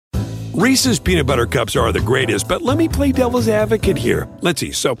Reese's Peanut Butter Cups are the greatest, but let me play devil's advocate here. Let's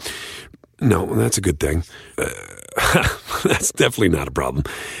see. So, no, that's a good thing. That's definitely not a problem.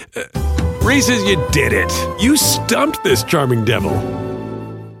 Reese's, you did it. You stumped this charming devil.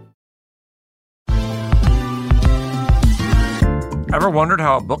 Ever wondered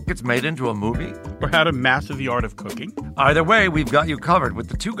how a book gets made into a movie? Or how to master the art of cooking? Either way, we've got you covered with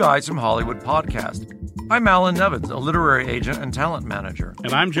the Two Guys from Hollywood podcast. I'm Alan Nevins, a literary agent and talent manager.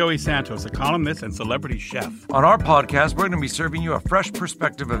 And I'm Joey Santos, a columnist and celebrity chef. On our podcast, we're going to be serving you a fresh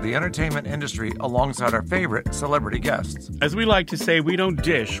perspective of the entertainment industry alongside our favorite celebrity guests. As we like to say, we don't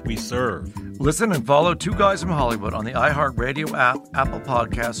dish, we serve. Listen and follow Two Guys from Hollywood on the iHeartRadio app, Apple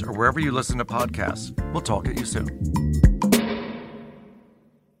Podcasts, or wherever you listen to podcasts. We'll talk at you soon.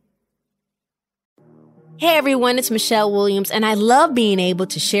 Hey everyone, it's Michelle Williams, and I love being able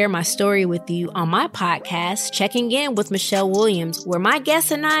to share my story with you on my podcast, Checking In with Michelle Williams, where my guests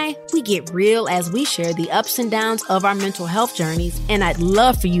and I, we get real as we share the ups and downs of our mental health journeys, and I'd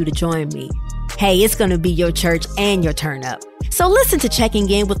love for you to join me. Hey, it's going to be your church and your turn up. So listen to Checking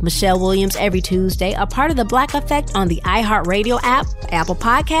In with Michelle Williams every Tuesday, a part of the Black Effect on the iHeartRadio app, Apple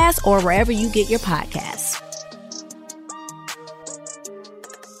Podcasts, or wherever you get your podcasts.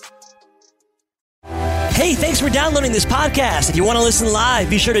 Hey, thanks for downloading this podcast. If you want to listen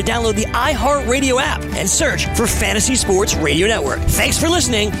live, be sure to download the iHeartRadio app and search for Fantasy Sports Radio Network. Thanks for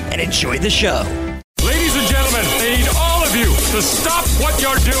listening and enjoy the show. Ladies and gentlemen, I need all of you to stop what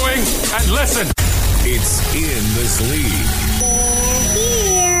you're doing and listen. It's In This League.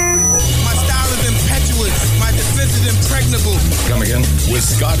 My style is impetuous. My defense is impregnable. Come again? With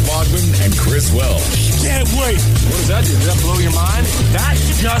Scott Bogman and Chris Welch. Can't wait. What does that do? Does that blow your mind? That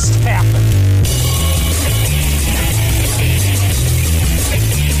just happened.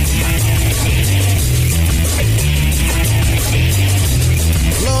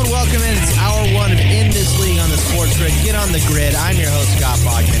 Hello and welcome in. It's hour one of In This League on the Sports Grid. Get on the grid. I'm your host, Scott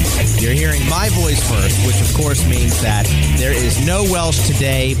Bogman. You're hearing my voice first, which of course means that there is no Welsh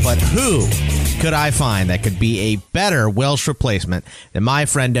today, but who could I find that could be a better Welsh replacement than my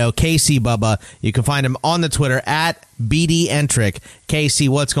friendo, KC Bubba? You can find him on the Twitter at BDentric. KC,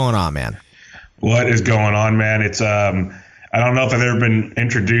 what's going on, man? What is going on, man? It's I don't know if I've ever been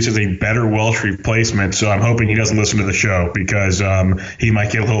introduced as a better Welsh replacement, so I'm hoping he doesn't listen to the show because he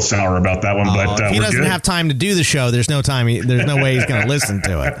might get a little sour about that one. But if he doesn't have time to do the show, there's no time. There's no way he's going to listen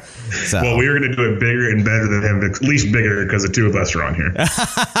to it. So. Well, we were going to do it bigger and better than him, at least bigger because the two of us are on here.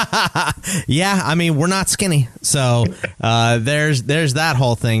 Yeah, I mean, we're not skinny, so there's that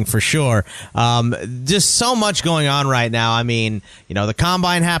whole thing for sure. Just so much going on right now. I mean, the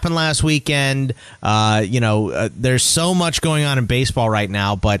Combine happened last weekend. There's so much going on in baseball right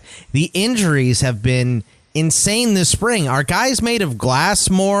now, but the injuries have been insane this spring. Are guys made of glass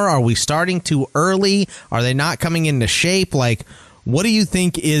more? Are we starting too early? Are they not coming into shape? Like, what do you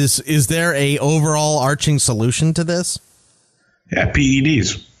think is there a overall arching solution to this? Yeah,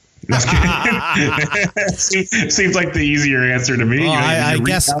 PEDs. Seems like the easier answer to me. Well, I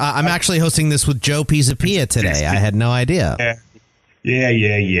guess I'm actually hosting this with Joe Pisapia today. I had no idea.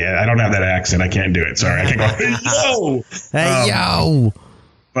 Yeah. I don't have that accent. I can't do it. Sorry. I can't go, hey, yo.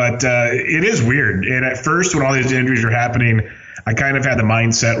 But it is weird. And at first, when all these injuries are happening, I kind of had the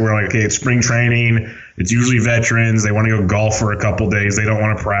mindset where, like, okay, it's spring training. It's usually veterans. They want to go golf for a couple days. They don't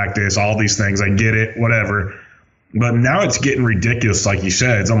want to practice. All these things. I get it. Whatever. But now it's getting ridiculous. Like you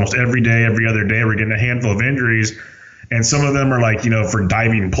said, it's almost every day, every other day, we're getting a handful of injuries. And some of them are like, for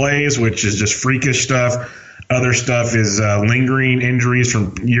diving plays, which is just freakish stuff. Other stuff is lingering injuries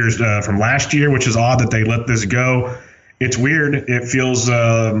from years from last year, which is odd that they let this go. It's weird. It feels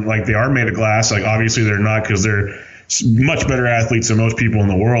like they are made of glass. Like, obviously they're not, because they're much better athletes than most people in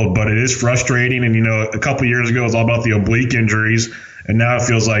the world. But it is frustrating. And, a couple years ago it was all about the oblique injuries. And now it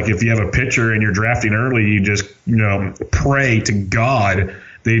feels like if you have a pitcher and you're drafting early, you just, pray to God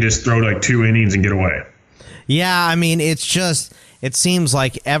they just throw like 2 innings and get away. Yeah, I mean, it seems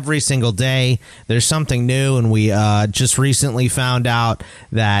like every single day there's something new, and we just recently found out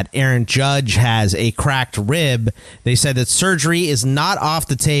that Aaron Judge has a cracked rib. They said that surgery is not off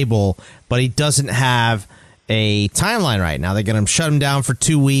the table, but he doesn't have a timeline right now. They're going to shut him down for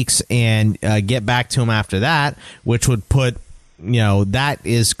 2 weeks and get back to him after that, which would put, that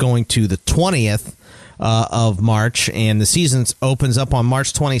is going to the 20th of March, and the season opens up on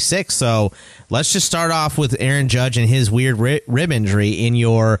March 26th. So let's just start off with Aaron Judge and his weird rib injury in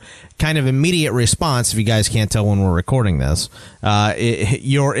your kind of immediate response. If you guys can't tell when we're recording this,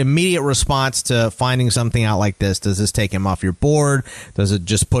 your immediate response to finding something out like this, does this take him off your board? Does it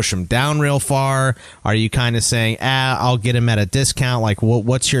just push him down real far? Are you kind of saying, I'll get him at a discount? Like,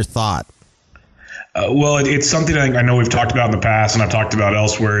 what's your thought? Well, it's something I know we've talked about in the past, and I've talked about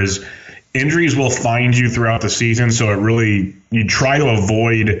elsewhere, is injuries will find you throughout the season. So you try to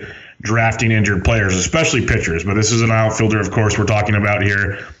avoid drafting injured players, especially pitchers. But this is an outfielder, of course, we're talking about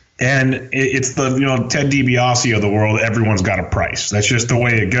here. And it's the Ted DiBiase of the world. Everyone's got a price. That's just the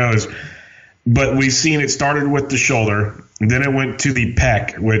way it goes. But we've seen it started with the shoulder, then it went to the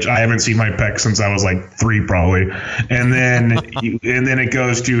pec, which I haven't seen my pec since I was like 3 probably, and then it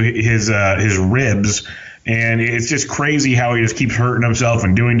goes to his ribs, and it's just crazy how he just keeps hurting himself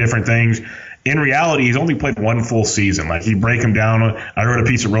and doing different things. In reality, he's only played 1 full season. Like, you break him down. I wrote a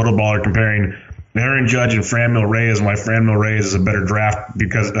piece of Rotoballer comparing Aaron Judge and Franmil Reyes. Why Franmil Reyes is a better draft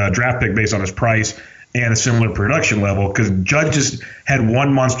pick based on his price and a similar production level, because Judge just had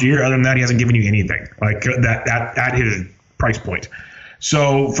 1 monster year. Other than that, he hasn't given you anything like that at his price point.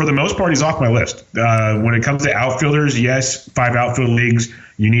 So for the most part, he's off my list. When it comes to outfielders, yes, 5 outfield leagues,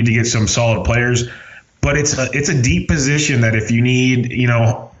 you need to get some solid players, but it's a deep position that if you need,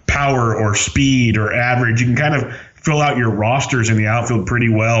 power or speed or average, you can kind of fill out your rosters in the outfield pretty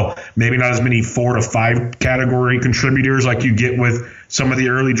well. Maybe not as many 4 to 5 category contributors like you get with some of the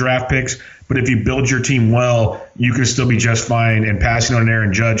early draft picks, but if you build your team well, you can still be just fine. And passing on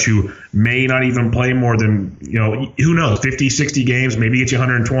Aaron Judge, who may not even play more than, who knows, 50, 60 games, maybe get you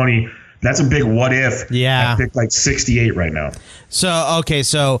 120. That's a big what if. Yeah. I picked like 68 right now.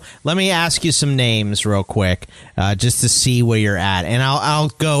 So let me ask you some names real quick, just to see where you're at. And I'll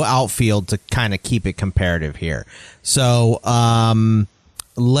go outfield to kind of keep it comparative here. So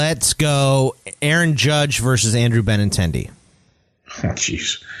let's go Aaron Judge versus Andrew Benintendi. Oh,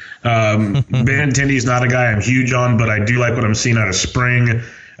 jeez. Benintendi's not a guy I'm huge on, but I do like what I'm seeing out of spring. They're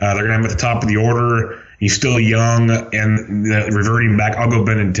going to have him at the top of the order. He's still young, and reverting back, I'll go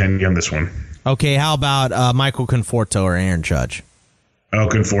Benintendi on this one. Okay, how about Michael Conforto or Aaron Judge? Oh,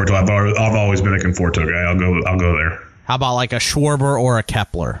 Conforto. I've always been a Conforto guy. I'll go there. How about like a Schwarber or a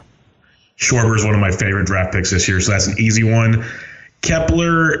Kepler? Schwarber is one of my favorite draft picks this year, so that's an easy one.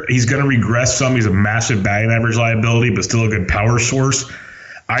 Kepler, he's going to regress some. He's a massive batting average liability, but still a good power source.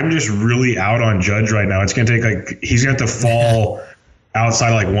 I'm just really out on Judge right now. It's going to take he's going to have to fall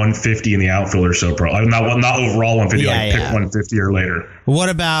outside like 150 in the outfield or so, probably. Not overall 150, pick 150 or later. What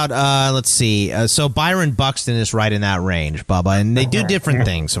about, let's see, so Byron Buxton is right in that range, Bubba, and they do different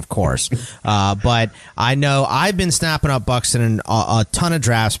things, of course. But I know I've been snapping up Buxton in a ton of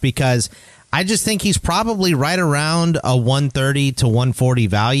drafts because I just think he's probably right around a 130 to 140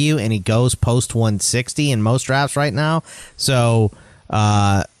 value, and he goes post 160 in most drafts right now. So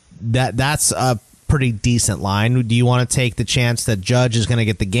that's a pretty decent line. Do you want to take the chance that Judge is going to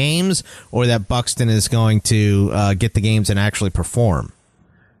get the games, or that Buxton is going to get the games and actually perform?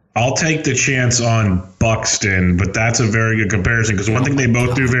 I'll take the chance on Buxton, but that's a very good comparison because one thing they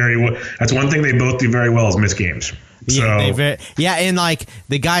both do very well. That's one thing they both do very well is miss games. So. And like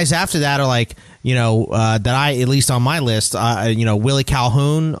the guys after that are like, that I, at least on my list, Willie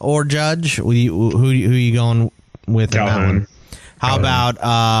Calhoun or Judge. Who you going with in that one? How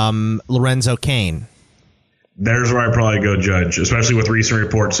about Lorenzo Cain? There's where I probably go Judge, especially with recent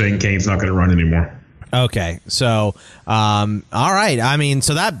reports saying Cain's not going to run anymore. Okay, so all right. I mean,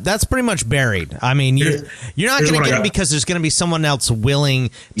 so that's pretty much buried. I mean, you're not going to get him because there's going to be someone else willing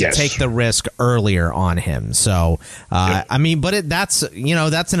to take the risk earlier on him. So I mean, but that's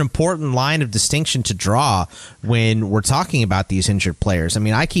an important line of distinction to draw when we're talking about these injured players. I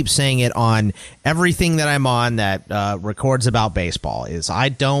mean, I keep saying it on everything that I'm on that records about baseball is I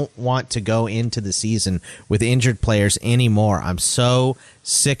don't want to go into the season with injured players anymore. I'm so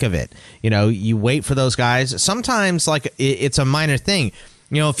sick of it. You wait for those guys. Sometimes, like, it's a minor thing.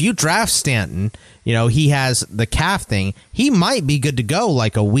 If you draft Stanton, he has the calf thing. He might be good to go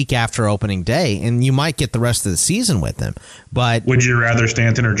like a week after opening day, and you might get the rest of the season with him. But would you rather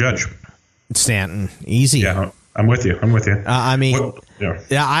Stanton or Judge? Stanton, easy. Yeah, I'm with you. I mean,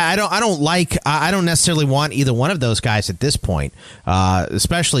 I don't necessarily want either one of those guys at this point,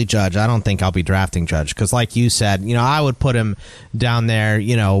 especially Judge. I don't think I'll be drafting Judge because, like you said, I would put him down there.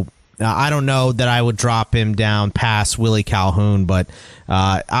 I don't know that I would drop him down past Willie Calhoun, but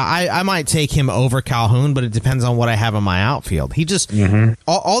I might take him over Calhoun, but it depends on what I have in my outfield. He just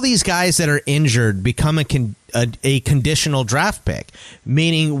all these guys that are injured become a conditional draft pick,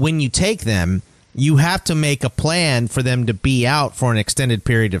 meaning when you take them, you have to make a plan for them to be out for an extended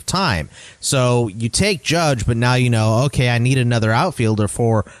period of time. So you take Judge, but now you know, okay, I need another outfielder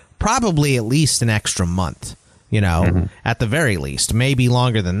for probably at least an extra month, at the very least, maybe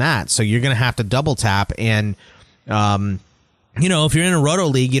longer than that. So you're going to have to double tap. And, if you're in a roto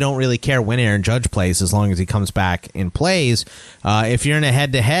league, you don't really care when Aaron Judge plays as long as he comes back and plays. If you're in a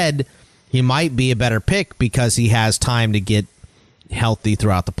head-to-head, he might be a better pick because he has time to get healthy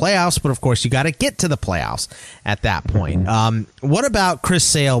throughout the playoffs, but of course you got to get to the playoffs at that point. What about Chris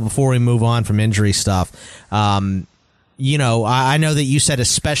Sale before we move on from injury stuff? I know that you said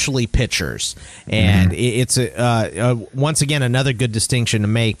especially pitchers, and it's once again another good distinction to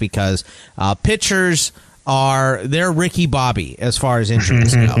make because pitchers they're Ricky Bobby as far as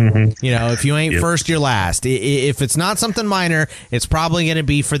injuries go. If you ain't first, you're last. If it's not something minor, it's probably going to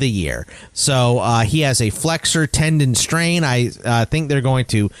be for the year. So he has a flexor tendon strain. I think they're going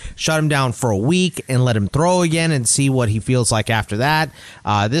to shut him down for a week and let him throw again and see what he feels like after that.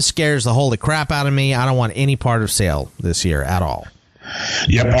 This scares the holy crap out of me. I don't want any part of Sale this year at all.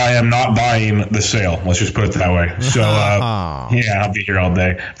 Yep, I am not buying the Sale. Let's just put it that way. So, I'll be here all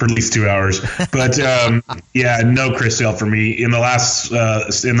day for at least 2 hours. But, no Chris Sale for me. In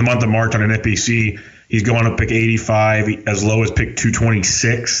the month of March on an FPC, he's going up pick 85, as low as pick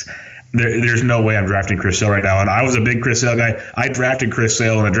 226. There's no way I'm drafting Chris Sale right now. And I was a big Chris Sale guy. I drafted Chris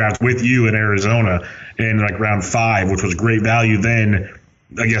Sale in a draft with you in Arizona in round 5, which was great value then.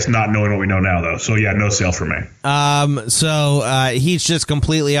 I guess not knowing what we know now, though. So, no Sale for me. So he's just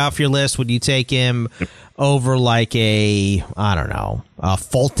completely off your list. Would you take him over a Fulte?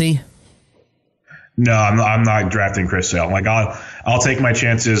 No, I'm not drafting Chris Sale. I'll take my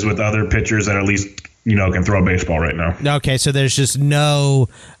chances with other pitchers that at least can throw a baseball right now. Okay, so there's just no,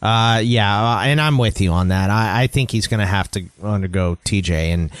 and I'm with you on that. I think he's going to have to undergo TJ,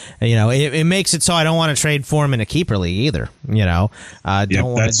 and it makes it so I don't want to trade for him in a keeper league either. Don't want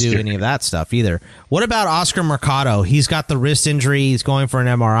to do any of that stuff either. What about Oscar Mercado? He's got the wrist injury. He's going for an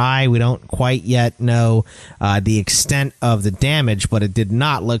MRI. We don't quite yet know the extent of the damage, but it did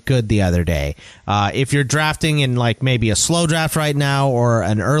not look good the other day. If you're drafting in maybe a slow draft right now or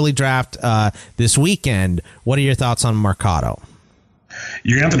an early draft this weekend, what are your thoughts on Mercado?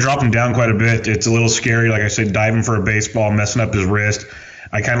 You're going to have to drop him down quite a bit. It's a little scary. Like I said, diving for a baseball, messing up his wrist.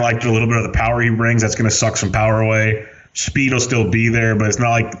 I kind of liked a little bit of the power he brings. That's going to suck some power away. Speed will still be there, but it's not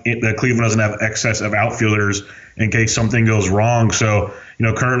like that Cleveland doesn't have excess of outfielders in case something goes wrong. So,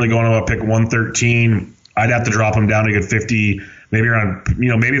 currently going on a pick 113, I'd have to drop him down to get 50, maybe around,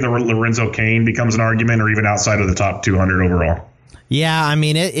 maybe the Lorenzo Cain becomes an argument or even outside of the top 200 overall. Yeah, I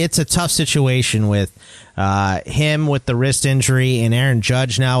mean, it's a tough situation with him with the wrist injury and Aaron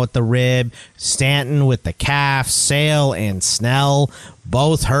Judge now with the rib, Stanton with the calf, Sale and Snell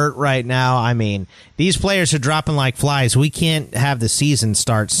both hurt right now. I mean, these players are dropping like flies. We can't have the season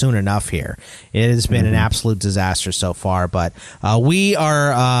start soon enough here. It has been an absolute disaster so far, but we're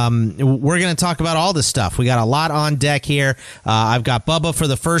going to talk about all this stuff. We got a lot on deck here. I've got Bubba for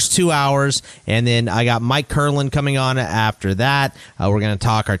the first 2 hours, and then I got Mike Curlin coming on after that. We're going to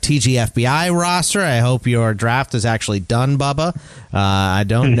talk our TGFBI roster. I hope your draft is actually done, Bubba. I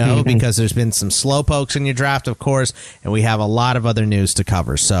don't know because there's been some slow pokes in your draft, of course, and we have a lot of other news to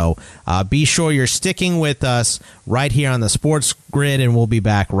cover. So be sure you're sticking with us right here on the Sports Grid, and we'll be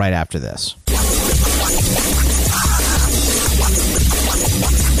back right after this.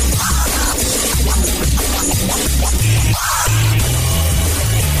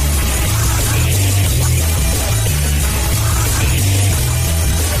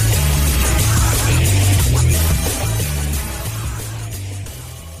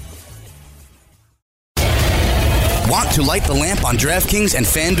 Want to light the lamp on DraftKings and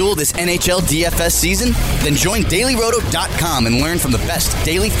FanDuel this NHL DFS season? Then join DailyRoto.com and learn from the best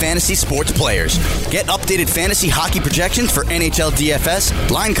daily fantasy sports players. Get updated fantasy hockey projections for NHL DFS,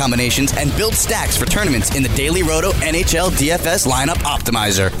 line combinations, and build stacks for tournaments in the Daily Roto NHL DFS Lineup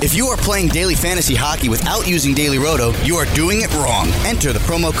Optimizer. If you are playing daily fantasy hockey without using Daily Roto, you are doing it wrong. Enter the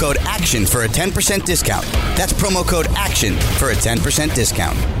promo code ACTION for a 10% discount. That's promo code ACTION for a 10%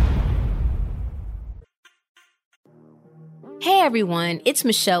 discount. Hey everyone, it's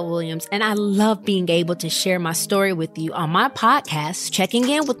Michelle Williams, and I love being able to share my story with you on my podcast, Checking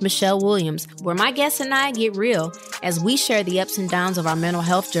In with Michelle Williams, where my guests and I get real as we share the ups and downs of our mental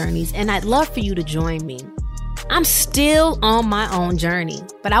health journeys, and I'd love for you to join me. I'm still on my own journey,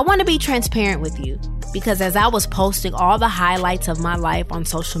 but I want to be transparent with you because as I was posting all the highlights of my life on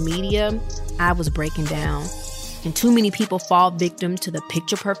social media, I was breaking down. And too many people fall victim to the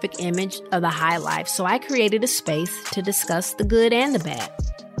picture-perfect image of the high life, so I created a space to discuss the good and the bad.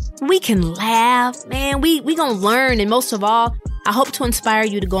 We can laugh, man. We gonna learn, and most of all, I hope to inspire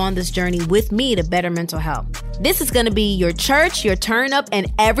you to go on this journey with me to better mental health. This is gonna be your church, your turn up,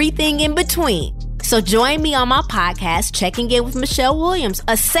 and everything in between. So join me on my podcast, Checking In with Michelle Williams,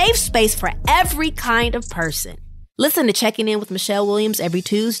 a safe space for every kind of person. Listen to Checking In with Michelle Williams every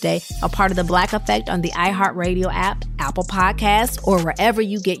Tuesday, a part of the Black Effect on the iHeartRadio app, Apple Podcasts, or wherever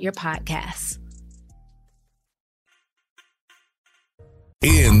you get your podcasts.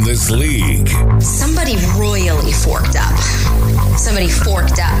 In this league. Somebody royally forked up. Somebody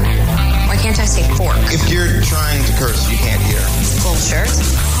forked up. Why can't I say fork? If you're trying to curse, you can't hear. Bullshit.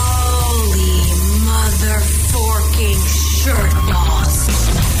 Holy mother forking shirt balls.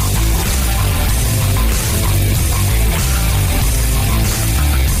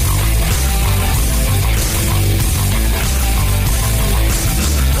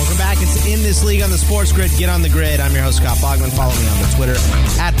 It's In This League on the Sports Grid. Get on the grid. I'm your host, Scott Bogman. Follow me on the Twitter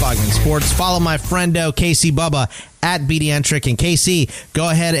at Bogman Sports. Follow my friendo, KC Bubba, at BDNtrick. And KC, go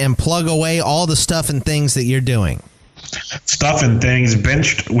ahead and plug away all the stuff and things that you're doing. Stuff and Things,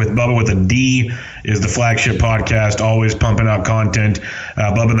 Benched with Bubba with a D, is the flagship podcast, always pumping out content.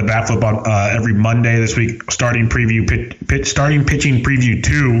 Bubba and the Bat Flip on every Monday this week. Starting pitching preview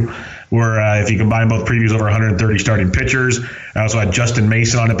 2, where if you combine both previews, over 130 starting pitchers. I also had Justin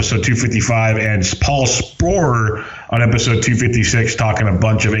Mason on episode 255 and Paul Sporer on episode 256 talking a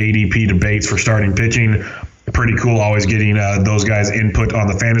bunch of ADP debates for starting pitching. Pretty cool, always getting those guys' input on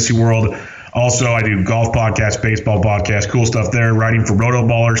the fantasy world. Also, I do golf podcasts, baseball podcasts, cool stuff there. Writing for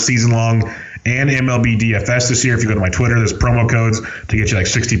Rotoballer, season long, and MLB DFS this year. If you go to my Twitter, there's promo codes to get you like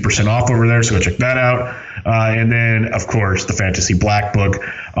 60% off over there, so go check that out. And then, of course, the Fantasy Black Book.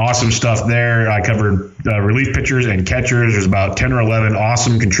 Awesome stuff there. I covered relief pitchers and catchers. There's about 10 or 11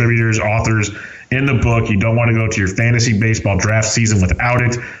 awesome contributors, authors in the book. You don't want to go to your fantasy baseball draft season without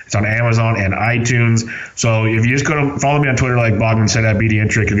it. It's on Amazon and iTunes. So if you just go to follow me on Twitter, like Bogman said, at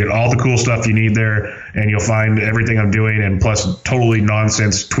BDNtrick, you'll get all the cool stuff you need there, and you'll find everything I'm doing, and plus totally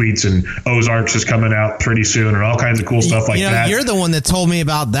nonsense tweets, and Ozarks is coming out pretty soon, and all kinds of cool stuff like that. You're the one that told me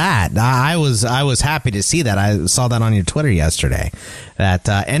about that. I was happy to see that. I saw that on your Twitter yesterday. That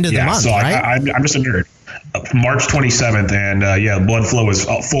end of the month, so right? I'm just a nerd. March 27th, and Blood Flow was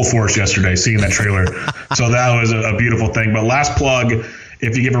full force yesterday, seeing that trailer. So that was a beautiful thing. But last plug,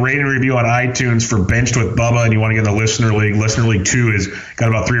 if you give a rating and review on iTunes for Benched with Bubba and you want to get in the Listener League 2 is got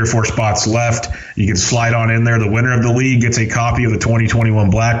about 3 or 4 spots left. You can slide on in there. The winner of the league gets a copy of the 2021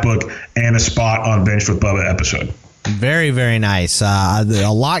 Black Book and a spot on Benched with Bubba episode. Very, very nice. A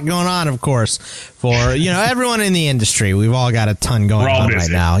lot going on, of course, for everyone in the industry. We've all got a ton going on right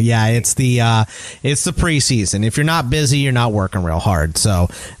now. Yeah, it's the preseason. If you're not busy, you're not working real hard. So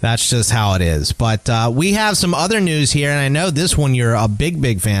that's just how it is. But we have some other news here, and I know this one you're a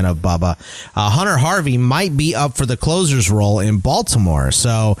big fan of, Bubba. Hunter Harvey might be up for the closer's role in Baltimore.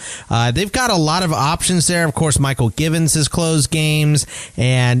 So they've got a lot of options there. Of course, Michael Givens has closed games,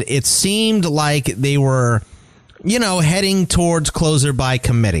 and it seemed like they were heading towards closer by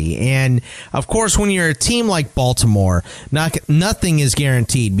committee. And, of course, when you're a team like Baltimore, nothing is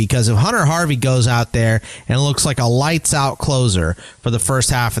guaranteed, because if Hunter Harvey goes out there and looks like a lights-out closer for the first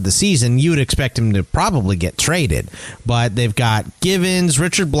half of the season, you would expect him to probably get traded. But they've got Givens,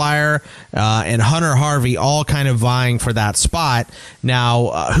 Richard Blyer, and Hunter Harvey all kind of vying for that spot.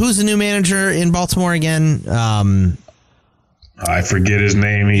 Now, who's the new manager in Baltimore again? I forget his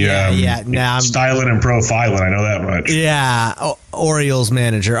name. Styling and profiling. I know that much. Yeah, Orioles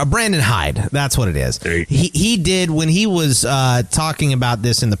manager, Brandon Hyde. That's what it is. He did, when he was talking about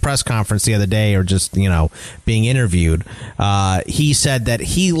this in the press conference the other day, or just being interviewed. He said that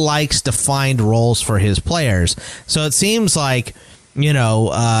he likes to find roles for his players. So it seems like, we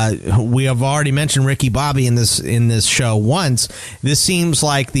have already mentioned Ricky Bobby in this show once. This seems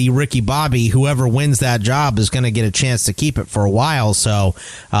like the Ricky Bobby, whoever wins that job is going to get a chance to keep it for a while. So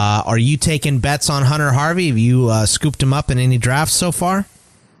are you taking bets on Hunter Harvey? Have you scooped him up in any drafts so far?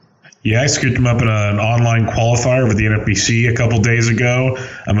 Yeah, I scooped him up in an online qualifier with the NFBC a couple days ago.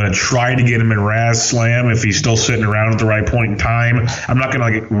 I'm going to try to get him in Raz Slam if he's still sitting around at the right point in time. I'm not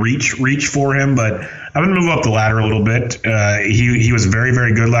going to reach for him, but I'm going to move up the ladder a little bit. He was very,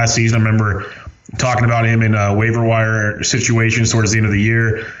 very good last season. I remember talking about him in waiver wire situations towards the end of the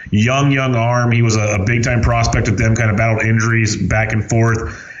year. Young arm. He was a big-time prospect with them, kind of battled injuries back and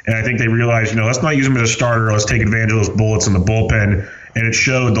forth. And I think they realized, let's not use him as a starter. Let's take advantage of those bullets in the bullpen. And it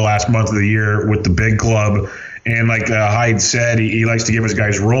showed the last month of the year with the big club. And like Hyde said, he likes to give his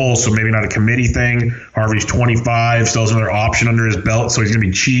guys roles, so maybe not a committee thing. Harvey's 25, still has another option under his belt, so he's going to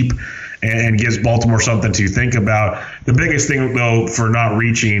be cheap. and gives Baltimore something to think about. The biggest thing, though, for not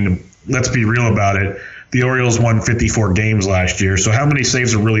reaching, let's be real about it, the Orioles won 54 games last year. So how many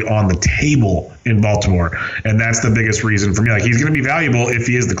saves are really on the table in Baltimore? And that's the biggest reason for me. Like, he's going to be valuable if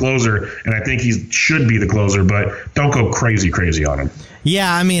he is the closer, and I think he should be the closer, but don't go crazy on him.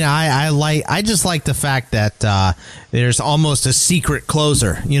 Yeah, I mean, I just like the fact that there's almost a secret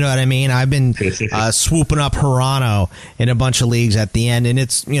closer. You know what I mean? I've been swooping up Hirano in a bunch of leagues at the end, and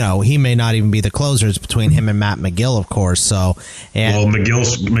it's, he may not even be the closer. It's between him and Matt McGill, of course. So,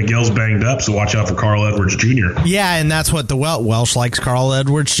 McGill's banged up, so watch out for Carl Edwards Jr. Yeah, and that's what the Welsh likes, Carl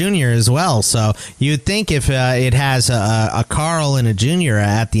Edwards Jr. as well. So you'd think if it has a Carl and a Jr.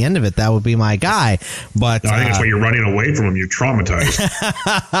 at the end of it, that would be my guy. But I think that's why you're running away from him. You're traumatized.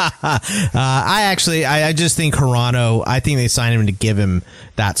 I just think Hirano, I think they signed him to give him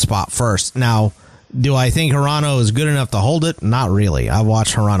that spot first. Now, do I think Hirano is good enough to hold it? Not really. I've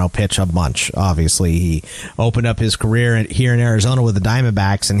watched Hirano pitch a bunch. Obviously, he opened up his career here in Arizona with the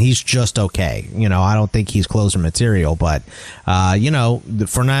Diamondbacks, and he's just okay. I don't think he's closer material, but,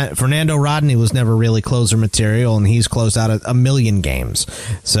 Fernando Rodney was never really closer material, and he's closed out a million games.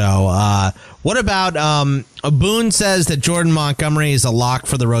 So, what about Boone says that Jordan Montgomery is a lock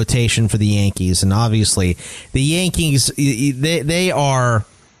for the rotation for the Yankees, and obviously the Yankees, they are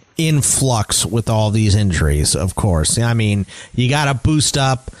in flux with all these injuries, of course. I mean, you got to boost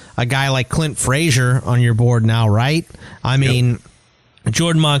up a guy like Clint Frazier on your board now, right? I mean,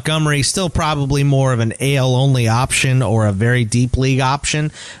 Jordan Montgomery still probably more of an AL-only option or a very deep league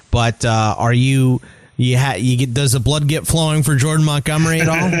option, but does the blood get flowing for Jordan Montgomery at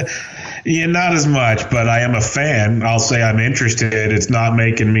all? Yeah, not as much, but I am a fan. I'll say I'm interested. It's not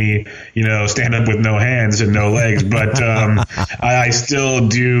making me, stand up with no hands and no legs, but I still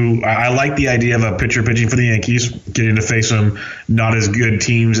do. I like the idea of a pitcher pitching for the Yankees, getting to face some not as good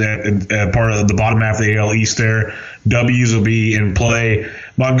teams at part of the bottom half of the AL East there. W's will be in play.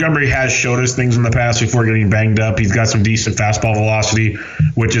 Montgomery has showed us things in the past before getting banged up. He's got some decent fastball velocity,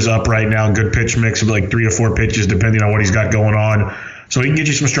 which is up right now. Good pitch mix of like 3 to 4 pitches, depending on what he's got going on. So he can get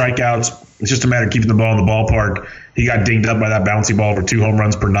you some strikeouts. It's just a matter of keeping the ball in the ballpark. He got dinged up by that bouncy ball for 2 home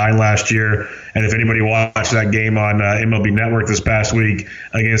runs per 9 last year. And if anybody watched that game on MLB Network this past week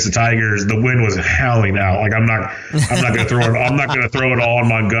against the Tigers, the wind was howling out. Like I'm not going to throw it. I'm not going to throw it all on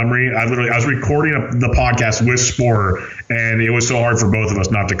Montgomery. I was recording the podcast with Sporer, and it was so hard for both of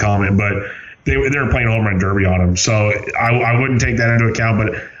us not to comment. But they were playing home run derby on him, so I wouldn't take that into account.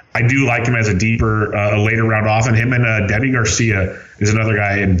 But I do like him as a deeper, later round off, and him and Debbie Garcia is another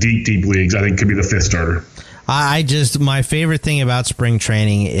guy in deep leagues. I think could be the 5th starter. My favorite thing about spring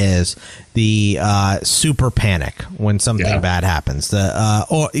training is the super panic when something bad happens,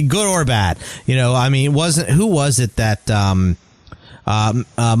 or good or bad. Who was it that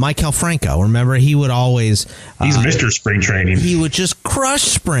Maikel Franco? Remember, he would always he's Mr. Spring Training. He would just crush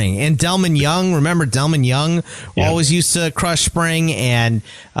spring. And Delman Young, remember Delman Young always used to crush spring. And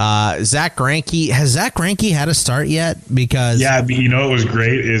Zach Greinke, has Zach Greinke had a start yet? Because what was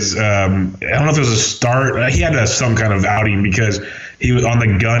great is I don't know if it was a start. He had some kind of outing because he was on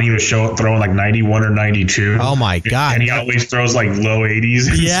the gun. He was throwing like 91 or 92. Oh my God! And he always throws like low 80s.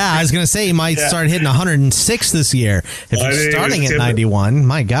 Yeah, I was gonna say he might start hitting 106 this year if he's starting at 91.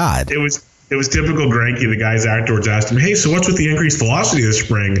 My God! It was typical Greinke. The guys afterwards asked him, "Hey, so what's with the increased velocity this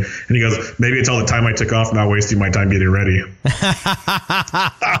spring?" And he goes, "Maybe it's all the time I took off, not wasting my time getting ready."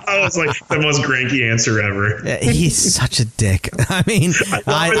 I was like, the most Greinke answer ever. He's such a dick. I mean,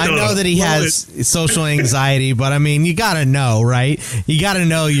 I know that he has social anxiety, but I mean, you got to know, right? You got to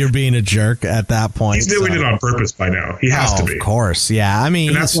know you're being a jerk at that point. He's doing it on purpose by now. He has to be. Of course, yeah. I mean,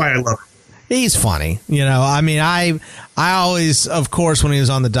 and that's why I love him. He's funny. I mean, I always, of course, when he was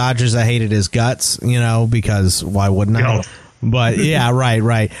on the Dodgers, I hated his guts, because why wouldn't I? But yeah,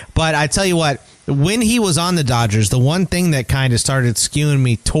 right. But I tell you what, when he was on the Dodgers, the one thing that kind of started skewing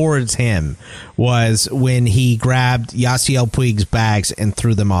me towards him was when he grabbed Yasiel Puig's bags and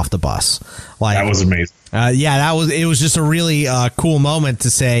threw them off the bus. That was amazing. It was just a really cool moment to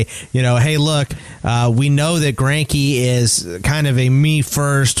say, hey, look, we know that Greinke is kind of a me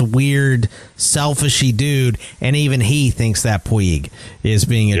first, weird, selfishy dude, and even he thinks that Puig is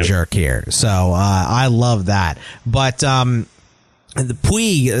being a jerk here. So I love that. But the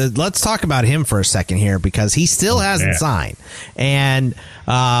Puig, let's talk about him for a second here because he still hasn't signed. And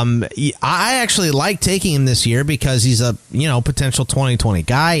I actually like taking him this year because he's a potential 2020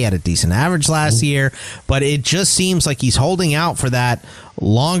 guy. He had a decent average last year, but it just seems like he's holding out for that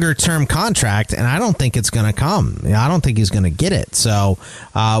longer term contract, and I don't think it's going to come. I don't think he's going to get it. So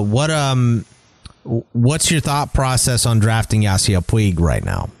what's your thought process on drafting Yasiel Puig right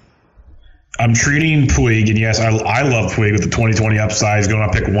now? I'm treating Puig, and yes, I love Puig with the 2020 upside. He's going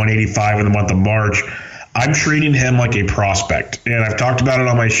to pick 185 in the month of March. I'm treating him like a prospect, and I've talked about it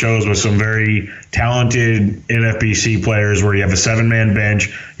on my shows with some very talented NFBC players where you have a 7-man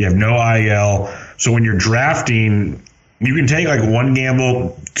bench, you have no IL. So when you're drafting, you can take like one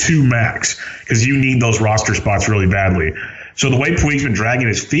gamble, 2 max, because you need those roster spots really badly. So the way Puig's been dragging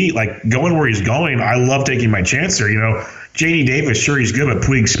his feet, like going where he's going, I love taking my chance there. J.D. Davis, sure, he's good, but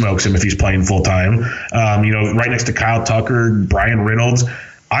Puig smokes him if he's playing full time. Right next to Kyle Tucker, Brian Reynolds.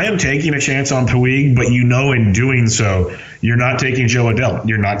 I am taking a chance on Puig, but in doing so, you're not taking Joe Adell.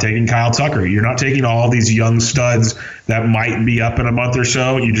 You're not taking Kyle Tucker. You're not taking all these young studs that might be up in a month or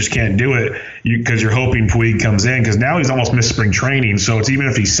so. You just can't do it because you're hoping Puig comes in, because now he's almost missed spring training. So it's even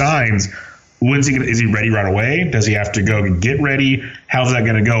if he signs, is he ready right away? Does he have to go get ready? How's that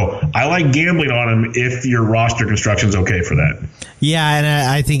going to go? I like gambling on him if your roster construction is okay for that. Yeah, and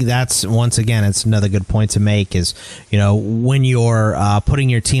I think that's, once again, it's another good point to make is, when you're putting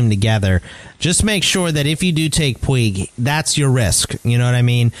your team together, just make sure that if you do take Puig, that's your risk. You know what I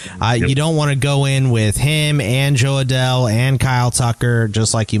mean? Yep. You don't want to go in with him and Joe Adell and Kyle Tucker,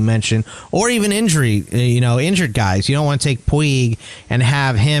 just like you mentioned, or even injured guys. You don't want to take Puig and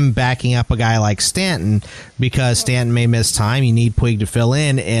have him backing up a guy like Stanton, because Stanton may miss time. You need Puig to fill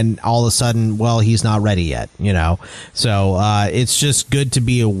in, and all of a sudden, he's not ready yet, So it's just good to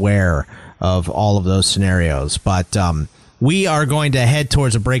be aware of all of those scenarios. But we are going to head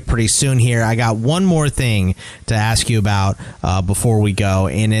towards a break pretty soon here. I got one more thing to ask you about before we go,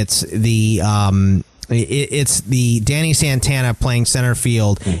 and it's the Danny Santana playing center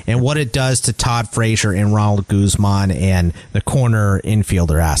field and what it does to Todd Frazier and Ronald Guzman and the corner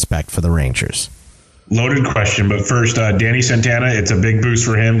infielder aspect for the Rangers. Loaded question, but first, Danny Santana, it's a big boost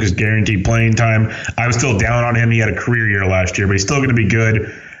for him because guaranteed playing time. I was still down on him. He had a career year last year, but he's still going to be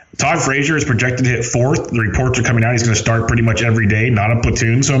good. Todd Frazier is projected to hit 4th. The reports are coming out. He's going to start pretty much every day, not a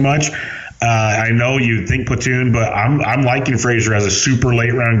platoon so much. I know you think platoon, but I'm liking Frazier as a super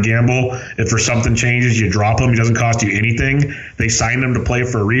late round gamble. If for something changes, you drop him. He doesn't cost you anything. They signed him to play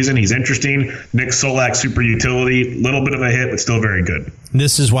for a reason. He's interesting. Nick Solak, super utility, little bit of a hit, but still very good.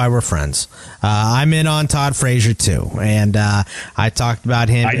 This is why we're friends. I'm in on Todd Frazier too, and I talked about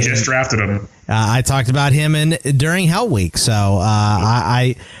him. I just drafted him. I talked about him during Hell Week, so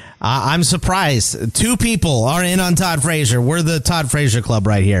I'm surprised. 2 people are in on Todd Frazier. We're the Todd Frazier Club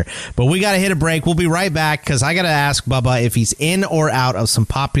right here. But we got to hit a break. We'll be right back because I got to ask Bubba if he's in or out of some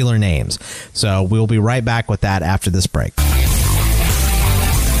popular names. So we'll be right back with that after this break.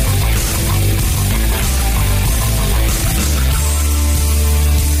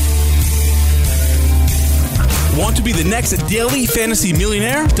 Want to be the next daily fantasy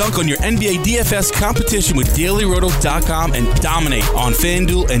millionaire? Dunk on your NBA DFS competition with DailyRoto.com and dominate on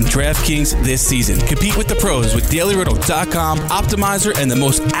FanDuel and DraftKings this season. Compete with the pros with DailyRoto.com, Optimizer, and the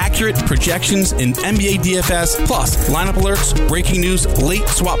most accurate projections in NBA DFS, plus lineup alerts, breaking news, late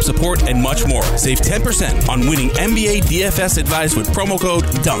swap support, and much more. Save 10% on winning NBA DFS advice with promo code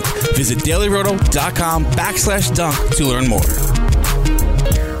DUNK. Visit DailyRoto.com/dunk to learn more.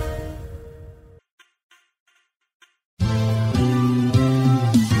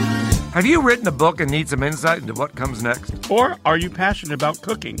 Have you written a book and need some insight into what comes next? Or are you passionate about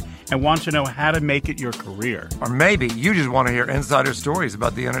cooking and want to know how to make it your career? Or maybe you just want to hear insider stories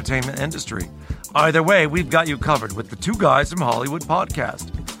about the entertainment industry. Either way, we've got you covered with the Two Guys from Hollywood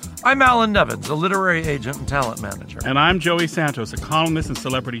podcast. I'm Alan Nevins, a literary agent and talent manager. And I'm Joey Santos, a columnist and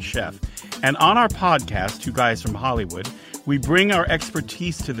celebrity chef. And on our podcast, Two Guys from Hollywood, we bring our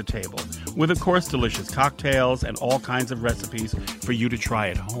expertise to the table with, of course, delicious cocktails and all kinds of recipes for you to try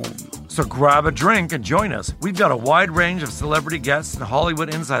at home. So grab a drink and join us. We've got a wide range of celebrity guests and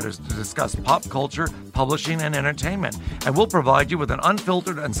Hollywood insiders to discuss pop culture, publishing, and entertainment. And we'll provide you with an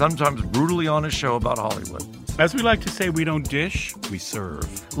unfiltered and sometimes brutally honest show about Hollywood. As we like to say, we don't dish, we serve.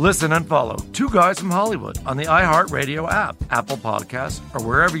 Listen and follow Two Guys from Hollywood on the iHeartRadio app, Apple Podcasts, or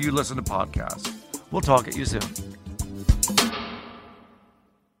wherever you listen to podcasts. We'll talk at you soon.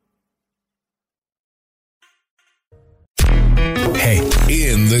 Hey,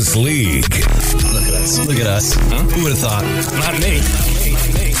 in this league. Look at us. Look at us. Huh? Who would have thought? Not me.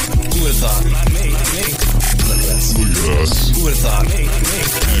 Who would have thought? Not me. Look at us. Look at us. Who would have thought?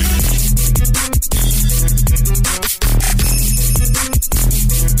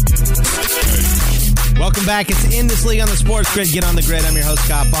 Welcome back. It's In This League on the Sports Grid. Get on the grid. I'm your host,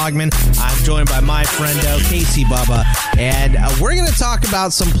 Scott Bogman. I'm joined by my friendo, Casey Bubba. And we're going to talk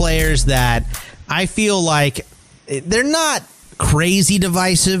about some players that I feel like they're not crazy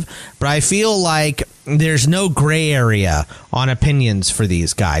divisive, but I feel like there's no gray area on opinions for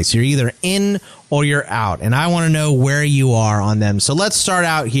these guys. You're either in or you're out, and I want to know where you are on them. So let's start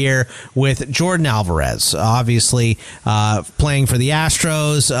out here with Jordan Alvarez, obviously playing for the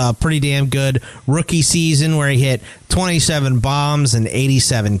Astros, pretty damn good rookie season where he hit 27 bombs in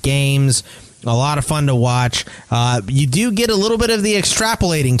 87 games. A lot of fun to watch. You do get a little bit of the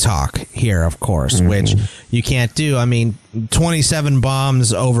extrapolating talk here, of course, which you can't do. I mean, 27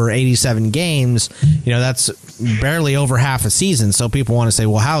 bombs over 87 games, that's barely over half a season. So people want to say,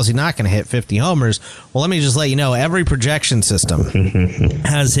 well, how is he not going to hit 50 homers? Well, let me just let you know, every projection system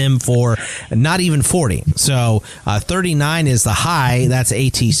has him for not even 40. So 39 is the high. That's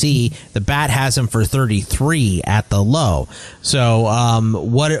ATC. The bat has him for 33 at the low. So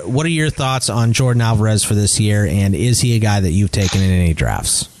what are your thoughts on Jordan Alvarez for this year, and is he a guy that you've taken in any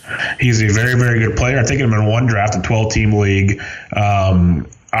drafts? He's a very, very good player. I've taken him in one draft, a 12-team league.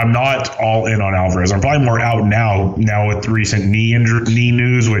 I'm not all in on Alvarez. I'm probably more out now with recent knee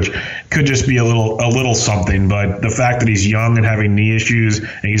news, which could just be a little something. But the fact that he's young and having knee issues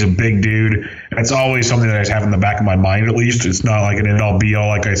and he's a big dude, that's always something that I have in the back of my mind, at least. It's not like an end-all be-all,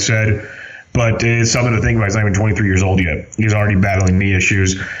 like I said. But it's something to think about. He's not even 23 years old yet. He's already battling knee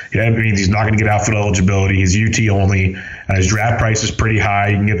issues. Yeah, it means he's not going to get outfield eligibility. He's UT only. His draft price is pretty high.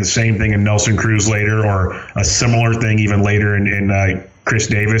 You can get the same thing in Nelson Cruz later, or a similar thing even later in Chris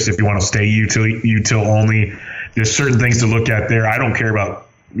Davis if you want to stay util only. There's certain things to look at there. I don't care about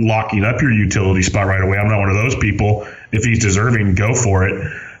locking up your utility spot right away. I'm not one of those people. If he's deserving, go for it.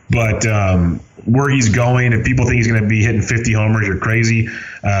 But where he's going, if people think he's going to be hitting 50 homers, you're crazy.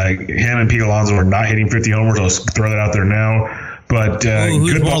 Him and Pete Alonso are not hitting 50 homers. I'll throw that out there now. But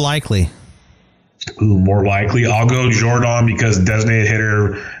who's more likely? More likely? I'll go Jordan because designated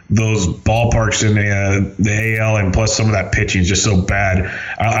hitter, those ballparks in the AL, and plus some of that pitching is just so bad.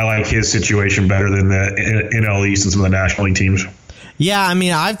 I like his situation better than the NL East and some of the National League teams. Yeah, I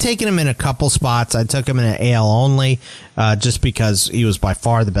mean, I've taken him in a couple spots. I took him in an AL only just because he was by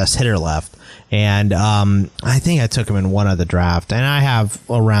far the best hitter left. And I think I took him in one of the draft. And I have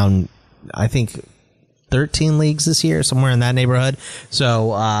around, 13 leagues this year, somewhere in that neighborhood.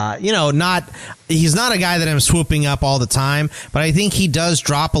 So, he's not a guy that I'm swooping up all the time, but I think he does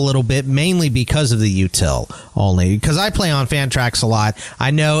drop a little bit, mainly because of the util only. Because I play on Fantrax a lot.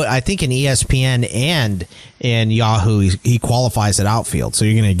 I think in ESPN and in Yahoo, he qualifies at outfield, so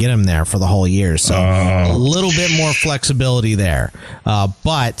you're going to get him there for the whole year. So a little bit more flexibility there.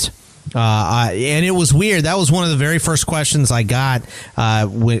 And it was weird. That was one of the very first questions I got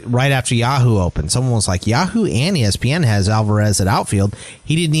right after Yahoo opened. Someone was like, Yahoo and ESPN has Alvarez at outfield.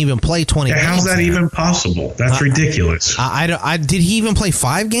 He didn't even play 20 games. How's that even possible? That's ridiculous. Did he even play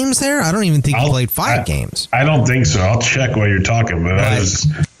 5 games there? I don't even think he played 5 games. I don't think so. I'll check while you're talking. But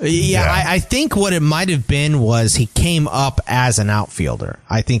I think what it might have been was he came up as an outfielder.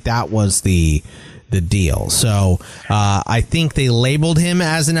 I think that was the deal. So I think they labeled him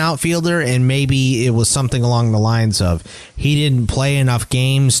as an outfielder, and maybe it was something along the lines of he didn't play enough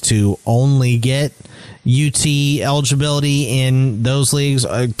games to only get UT eligibility in those leagues.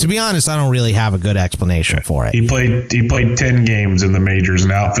 To be honest, I don't really have a good explanation for it. He played 10 games in the majors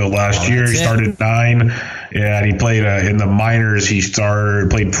in outfield last year. He started 9. Yeah, and he played in the minors. He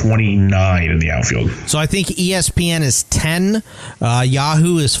played 29 in the outfield. So I think ESPN is 10,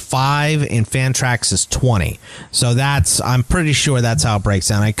 Yahoo is 5, and Fantrax is 20. So I'm pretty sure that's how it breaks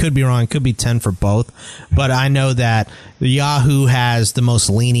down. I could be wrong. It could be 10 for both, but I know that Yahoo has the most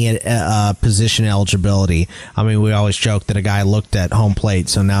lenient position eligibility. I mean, we always joke that a guy looked at home plate,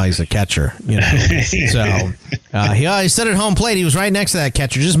 so now he's a catcher. So he stood at home plate. He was right next to that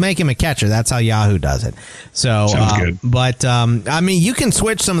catcher. Just make him a catcher. That's how Yahoo does it. So, good. But I mean, you can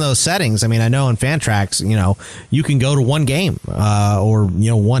switch some of those settings. I mean, I know in Fantrax, you can go to one game or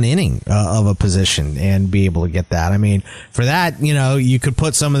one inning of a position and be able to get that. I mean, for that, you could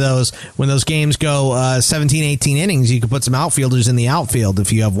put some of those when those games go 17, 18 innings. You could put some outfielders in the outfield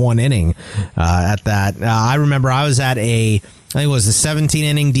if you have one inning at that. I remember I was at I think it was a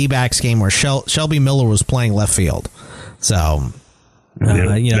 17-inning D-backs game where Shelby Miller was playing left field. So,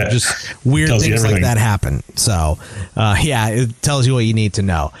 just weird things like that happen. So, it tells you what you need to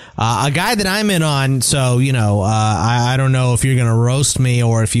know. A guy that I'm in on, so, I don't know if you're going to roast me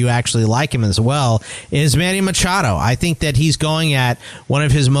or if you actually like him as well, is Manny Machado. I think that he's going at one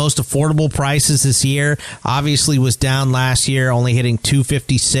of his most affordable prices this year. Obviously was down last year, only hitting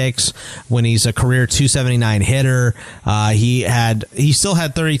 256 when he's a career 279 hitter. He still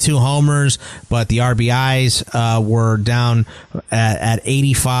had 32 homers, but the RBIs were down at at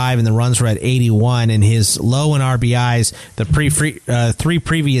 85 and the runs were at 81, and his low in RBIs the three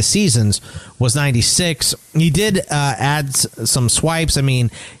previous seasons was 96. He did add some swipes. I mean,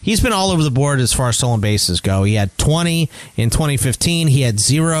 he's been all over the board as far as stolen bases go. He had 20 in 2015. He had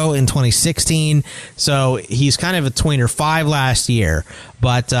 0 in 2016. So he's kind of a tweener, 5 last year.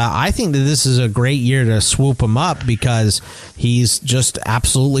 But I think that this is a great year to swoop him up because he's just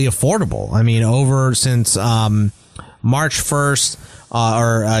absolutely affordable. I mean, over since March 1st,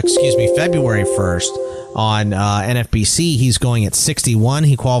 February 1st, on NFBC, he's going at 61.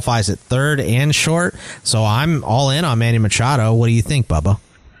 He qualifies at third and short. So I'm all in on Manny Machado. What do you think, Bubba?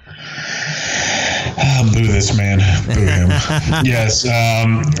 Boo this man. Boo him. Yes.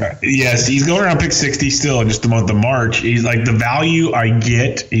 Yes, he's going around pick 60 still in just the month of March. He's like the value I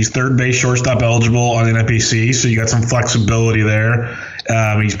get. He's third base shortstop eligible on NFBC, so you got some flexibility there.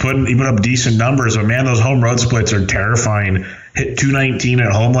 He put up decent numbers, but man, those home road splits are terrifying. Hit 219 at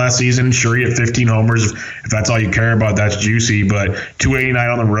home last season. Sure, he hit 15 homers. If that's all you care about, that's juicy. But 289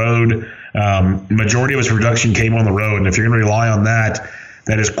 on the road. Majority of his production came on the road, and if you're going to rely on that,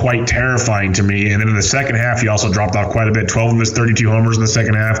 that is quite terrifying to me. And then in the second half, he also dropped off quite a bit. 12 of his 32 homers in the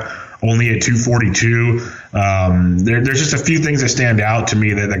second half. Only at 242. There's just a few things that stand out to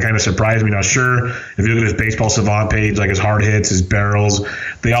me that kind of surprised me. Now, sure, if you look at his Baseball Savant page, like his hard hits, his barrels,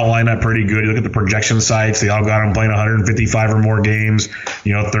 they all line up pretty good. You look at the projection sites, they all got him playing 155 or more games,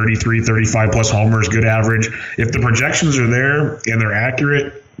 33, 35 plus homers, good average. If the projections are there and they're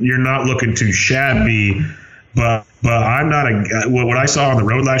accurate, you're not looking too shabby. But I'm not what I saw on the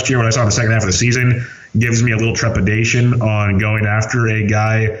road last year, what I saw in the second half of the season, gives me a little trepidation on going after a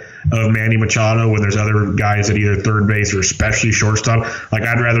guy of Manny Machado when there's other guys at either third base or especially shortstop. Like,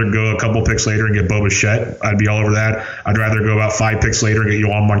 I'd rather go a couple picks later and get Bo Bichette. I'd be all over that. I'd rather go about 5 picks later and get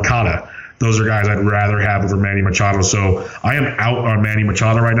Yoan Moncada. Those are guys I'd rather have over Manny Machado. So I am out on Manny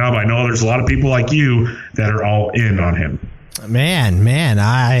Machado right now, but I know there's a lot of people like you that are all in on him. Man,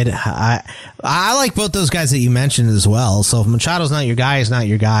 I like both those guys that you mentioned as well. So if Machado's not your guy, he's not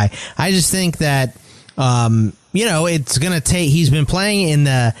your guy. I just think that it's going to take. He's been playing in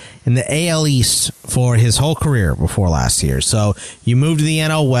the AL East for his whole career before last year. So you move to the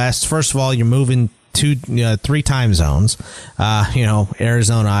NL West. First of all, you're moving 3 time zones.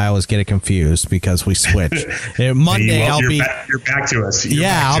 Arizona, I always get it confused because we switch. Monday, you're back to us.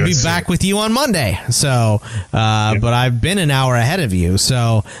 I'll be back with you on Monday. So, but I've been an hour ahead of you.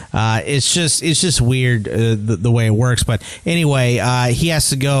 So, it's just weird the way it works. But anyway, he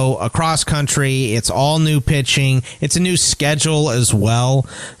has to go across country. It's all new pitching. It's a new schedule as well.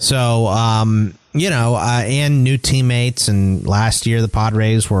 So, and new teammates. And last year, the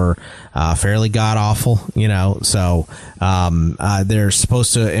Padres were fairly god awful, so they're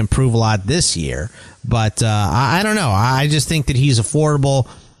supposed to improve a lot this year. But I don't know. I just think that he's affordable.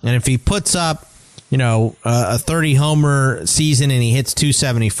 And if he puts up, a 30 homer season and he hits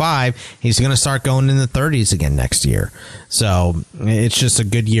 275, he's going to start going in the 30s again next year. So it's just a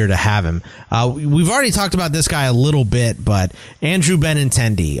good year to have him. We've already talked about this guy a little bit, but Andrew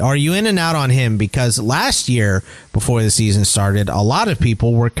Benintendi, are you in and out on him? Because last year, before the season started, a lot of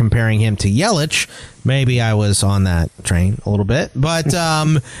people were comparing him to Yelich. Maybe I was on that train a little bit, but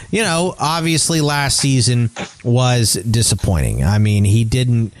obviously last season was disappointing. I mean, he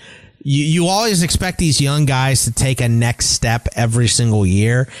didn't. You always expect these young guys to take a next step every single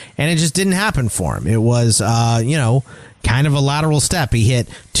year, and it just didn't happen for him. It was, kind of a lateral step. He hit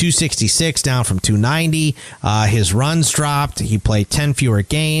 266 down from 290. His runs dropped. He played 10 fewer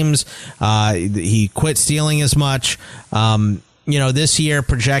games. He quit stealing as much. This year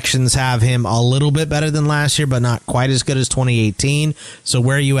projections have him a little bit better than last year, but not quite as good as 2018. So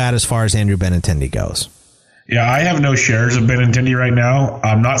where are you at as far as Andrew Benintendi goes? Yeah, I have no shares of Benintendi right now.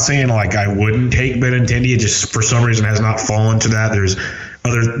 I'm not saying like I wouldn't take Benintendi. It just for some reason has not fallen to that. There's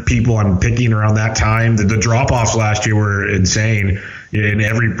other people I'm picking around that time. The drop-offs last year were insane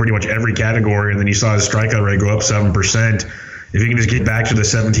in pretty much every category, and then you saw his strikeout rate go up 7%. If you can just get back to the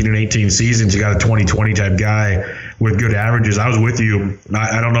 17 and 18 seasons, you got a 20-20 type guy with good averages. I was with you.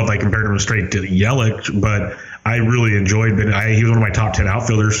 I don't know if I compared him straight to Yelich, but I really enjoyed him. He was one of my top 10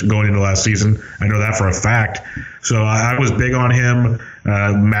 outfielders going into last season. I know that for a fact. So I was big on him.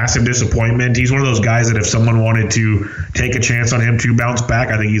 Massive disappointment. He's one of those guys that if someone wanted to take a chance on him to bounce back,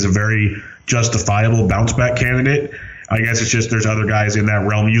 I think he's a very justifiable bounce back candidate. I guess it's just there's other guys in that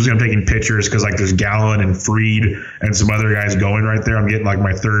realm. Usually I'm taking pitchers because like there's Gallen and Fried and some other guys going right there. I'm getting like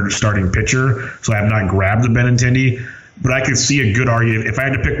my third starting pitcher, so I have not grabbed the Benintendi. But I could see a good argument. If I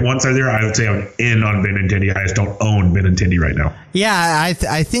had to pick one side there, I would say I'm in on Benintendi. I just don't own Benintendi right now. Yeah,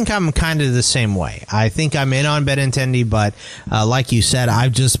 I think I'm kind of the same way. I think I'm in on Benintendi, but like you said,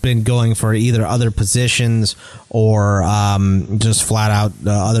 I've just been going for either other positions or just flat out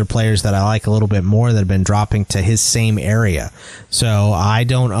other players that I like a little bit more that have been dropping to his same area. So I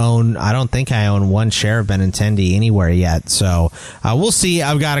don't think I own one share of Benintendi anywhere yet. So we'll see.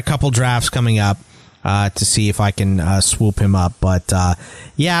 I've got a couple drafts coming up to see if I can swoop him up. But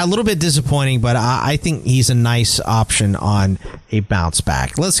yeah, a little bit disappointing, but I think he's a nice option on a bounce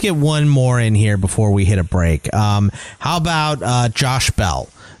back. Let's get one more in here before we hit a break. How about Josh Bell?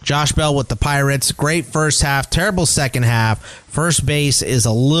 Josh Bell with the Pirates. Great first half, terrible second half. First base is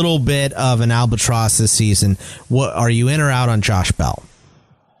a little bit of an albatross this season. What are you in or out on Josh Bell?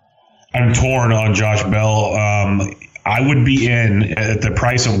 I'm torn on Josh Bell. I would be in at the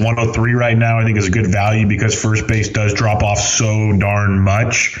price of 103 right now. I think is a good value because first base does drop off so darn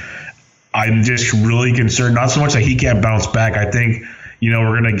much. I'm just really concerned, not so much that he can't bounce back. I think,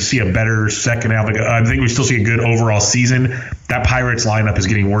 we're going to see a better second half. I think we still see a good overall season. That Pirates lineup is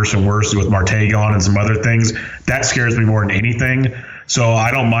getting worse and worse with Marte gone and some other things. That scares me more than anything. So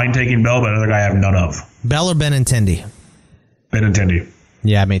I don't mind taking Bell, but another guy I have none of. Bell or Benintendi? Benintendi.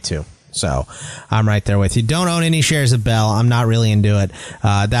 Yeah, me too. So I'm right there with you. Don't own any shares of Bell. I'm not really into it.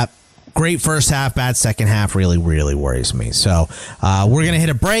 That great first half, bad second half really, really worries me. So we're going to hit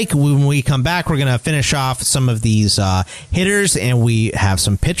a break. When we come back, we're going to finish off some of these hitters, and we have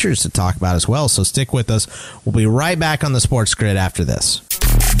some pitchers to talk about as well. So stick with us. We'll be right back on the Sports Grid after this.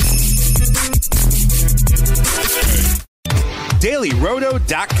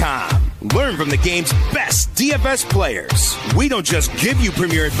 DailyRoto.com. Learn from the game's best DFS players. We don't just give you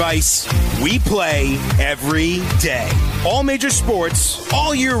premier advice, we play every day. All major sports,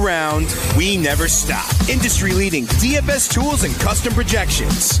 all year round, we never stop. Industry-leading DFS tools and custom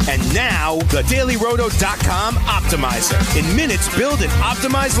projections. And now, the DailyRoto.com Optimizer. In minutes, build and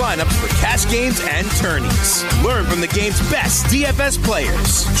optimize lineups for cash games and tourneys. Learn from the game's best DFS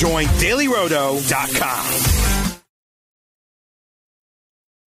players. Join DailyRoto.com.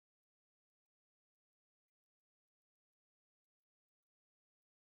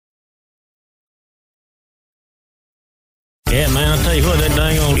 Yeah, man, I'll tell you what, that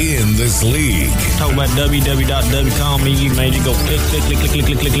dang old... In this league. Talk about www.com, you man, you go click.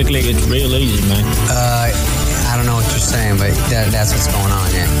 It's real easy, man. I don't know what you're saying, but that's what's going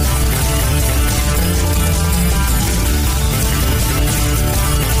on, yeah.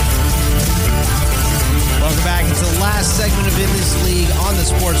 Welcome back. It's the last segment of In This League on the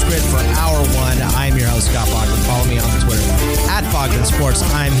Sports Grid for Hour 1. I'm your host, Scott Bogdan. Follow me on Twitter at Bogdan Sports.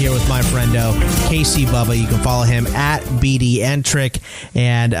 I'm here with my friendo, KC Bubba. You can follow him at BDentric.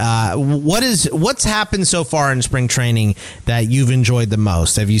 And what's happened so far in spring training that you've enjoyed the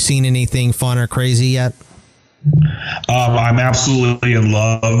most? Have you seen anything fun or crazy yet? I'm absolutely in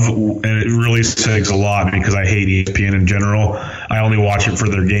love, and it really says a lot because I hate ESPN in general. I only watch it for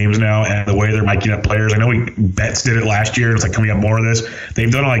their games now and the way they're miking up players. I know Betts did it last year. It's like, can we have more of this?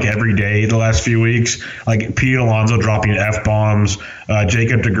 They've done it like every day the last few weeks. Like Pete Alonso dropping F-bombs,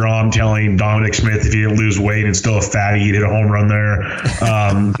 Jacob deGrom telling Dominic Smith if he didn't lose weight and still a fatty, he'd hit a home run there.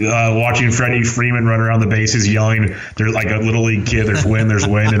 Watching Freddie Freeman run around the bases yelling, there's like a little league kid, there's win,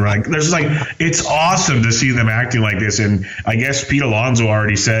 and like there's like, it's awesome to see them acting like this. And I guess Pete Alonso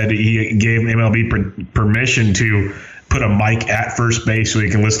already said he gave MLB permission to put a mic at first base so he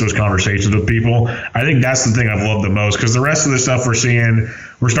can listen to those conversations with people. I think that's the thing I've loved the most, because the rest of the stuff we're seeing,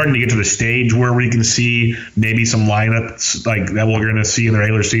 we're starting to get to the stage where we can see maybe some lineups like that we're going to see in the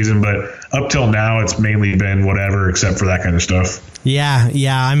regular season. But up till now, it's mainly been whatever except for that kind of stuff. Yeah.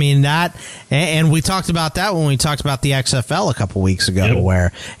 I mean, that, and we talked about that when we talked about the XFL a couple weeks ago,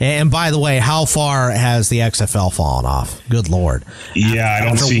 yep. And by the way, how far has the XFL fallen off? Good Lord. Yeah, I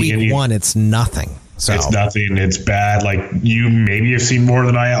don't see week any. One, it's nothing. So. It's nothing. It's bad. Like, you maybe have seen more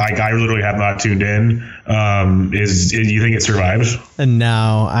than I. Like, I literally have not tuned in. Is you think it survives?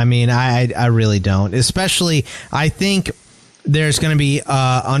 No, I mean, I really don't. Especially, I think there's going to be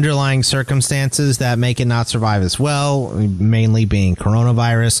underlying circumstances that make it not survive as well, mainly being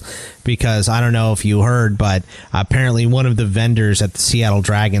coronavirus, because I don't know if you heard, but apparently one of the vendors at the Seattle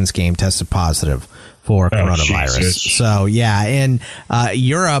Dragons game tested positive for coronavirus. Jesus. So, yeah, in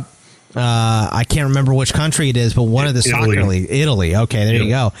Europe, I can't remember which country it is, but one of the soccer league, Italy. Okay, there you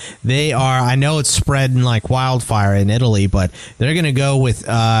go. They are, I know it's spreading like wildfire in Italy, but they're going to go with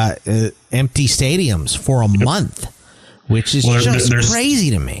empty stadiums for a month, which is just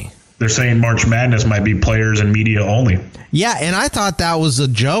crazy to me. They're saying March Madness might be players and media only. Yeah, and I thought that was a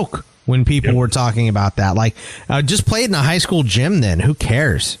joke when people were talking about that. Like, just play it in a high school gym then. Who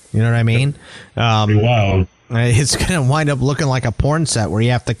cares? You know what I mean? Wow. It's going to wind up looking like a porn set where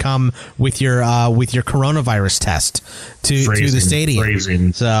you have to come with your coronavirus test to the stadium.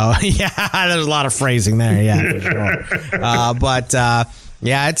 Phrasing. So, yeah, there's a lot of phrasing there. Yeah, for sure. But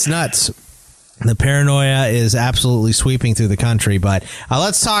it's nuts. The paranoia is absolutely sweeping through the country. But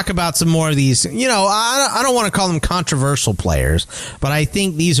let's talk about some more of these. I don't want to call them controversial players, but I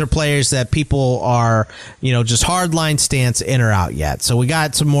think these are players that people are, just hardline stance in or out yet. So we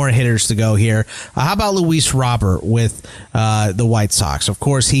got some more hitters to go here. How about Luis Robert with the White Sox? Of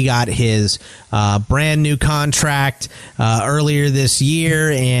course, he got his brand new contract earlier this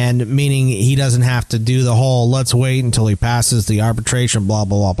year, and meaning he doesn't have to do the whole let's wait until he passes the arbitration, blah,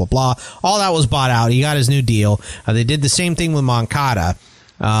 blah, blah, blah, blah. All that was bought out. He got his new deal. They did the same thing with Moncada.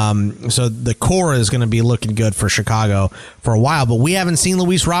 So the core is going to be looking good for Chicago for a while, but we haven't seen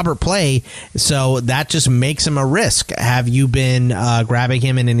Luis Robert play, so that just makes him a risk. Have you been grabbing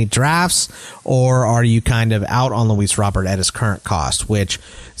him in any drafts, or are you kind of out on Luis Robert at his current cost, which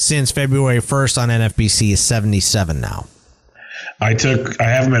since February 1st on NFBC is 77 now? I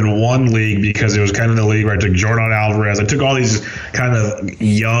have him in one league because it was kind of the league where I took Jordan Alvarez. I took all these kind of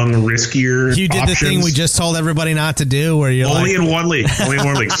young, riskier You did options. The thing we just told everybody not to do, where you're only in one league.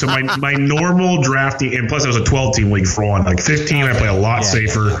 So my normal drafting, and plus it was a 12-team league for one. Like 15, I play a lot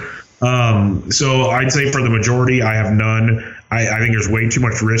safer. So I'd say for the majority, I have none. I think there's way too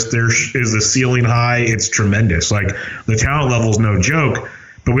much risk. There is the ceiling high. It's tremendous. Like the talent level is no joke.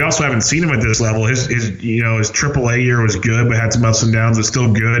 But we also haven't seen him at this level. His AAA year was good, but had some ups and downs. It's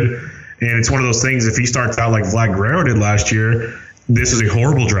still good, and it's one of those things. If he starts out like Vlad Guerrero did last year, this is a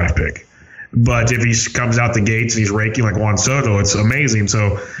horrible draft pick. But if he comes out the gates and he's raking like Juan Soto, it's amazing.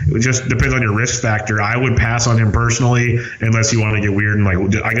 So it just depends on your risk factor. I would pass on him personally unless you want to get weird and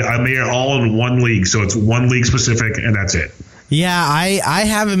I made it all in one league, so it's one league specific, and that's it. Yeah, I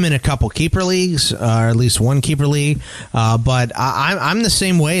have him in a couple keeper leagues, or at least one keeper league. But I'm the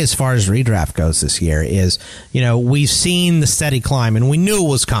same way as far as redraft goes this year. We've seen the steady climb, and we knew it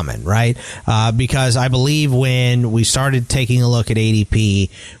was coming, right? Because I believe when we started taking a look at ADP,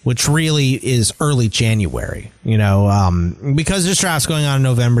 which really is early January, because this draft's going on in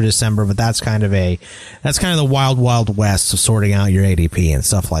November, December, but that's kind of the wild, wild west of sorting out your ADP and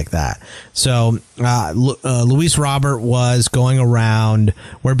stuff like that. So Luis Robert was going around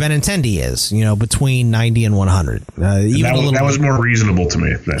where Benintendi is, between 90 and 100. That was more reasonable to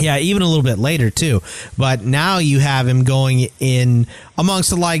me. Then. Yeah, even a little bit later too. But now you have him going in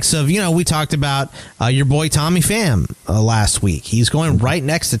amongst the likes of, we talked about your boy Tommy Pham last week. He's going right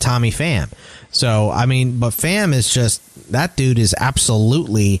next to Tommy Pham. So, but Pham is just, that dude is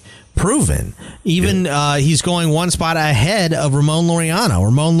absolutely proven. Even he's going one spot ahead of Ramon Laureano.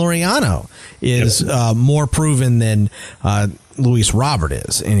 Ramon Laureano is more proven than Luis Robert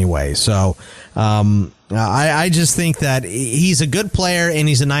is anyway. So I just think that he's a good player and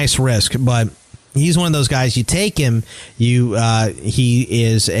he's a nice risk, but he's one of those guys, you take him, he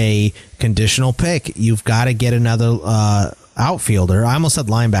is a conditional pick. You've got to get another outfielder. I almost said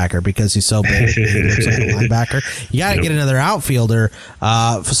linebacker because he's so big. He looks like a linebacker. You got to get another outfielder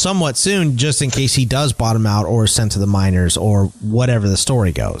somewhat soon, just in case he does bottom out or is sent to the minors or whatever the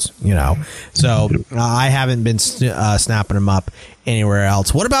story goes. So I haven't been snapping him up anywhere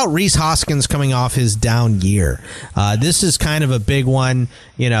else. What about Rhys Hoskins coming off his down year? This is kind of a big one.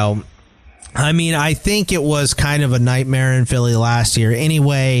 I think it was kind of a nightmare in Philly last year.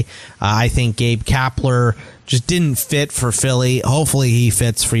 Anyway, I think Gabe Kapler just didn't fit for Philly. Hopefully he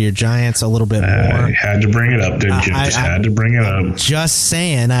fits for your Giants a little bit more. You had to bring it up, didn't you? Had to bring it up. Just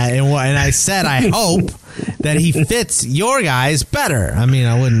saying. And I said I hope that he fits your guys better. I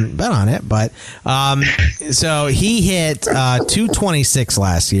wouldn't bet on it, but so he hit 226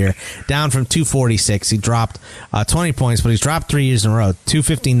 last year, down from 246. He dropped 20 points, but he's dropped 3 years in a row.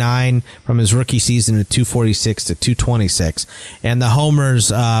 259 from his rookie season to 246 to 226, and the homers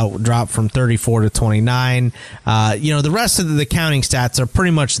dropped from 34 to 29. The rest of the counting stats are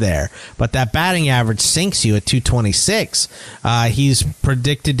pretty much there, but that batting average sinks you at 226. He's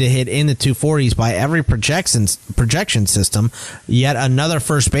predicted to hit in the 240s by every projection system. Yet another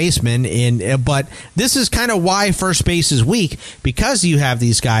first baseman but this is kind of why first base is weak, because you have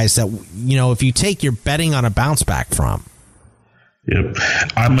these guys that if you take, you're betting on a bounce back from. Yep.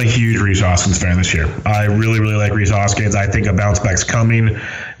 I'm a huge Rhys Hoskins fan this year. I really, really like Rhys Hoskins. I think a bounce back's coming.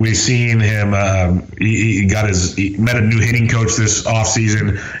 We've seen him. He met a new hitting coach this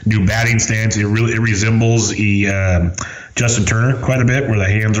offseason, new batting stance. It resembles Justin Turner quite a bit, where the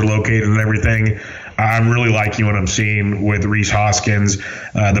hands are located and everything. I'm really liking what I'm seeing with Rhys Hoskins.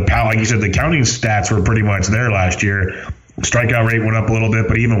 Like you said, the counting stats were pretty much there last year. Strikeout rate went up a little bit,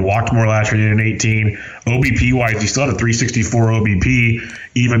 but he even walked more last year than in 18. OBP-wise, he still had a 364 OBP,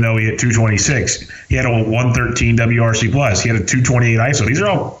 even though he hit 226. He had a 113 WRC+. He had a 228 ISO. These are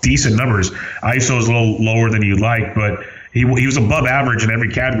all decent numbers. ISO is a little lower than you'd like, but he was above average in every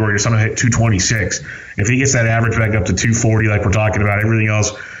category. Someone hit 226. If he gets that average back up to 240 like we're talking about, everything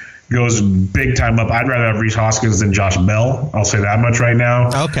else goes big time up. I'd rather have Rhys Hoskins than Josh Bell. I'll say that much right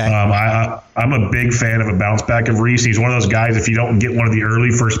now. Okay. I'm a big fan of a bounce back of Rhys. He's one of those guys, if you don't get one of the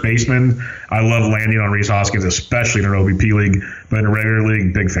early first basemen, I love landing on Rhys Hoskins, especially in an OBP league, but in a regular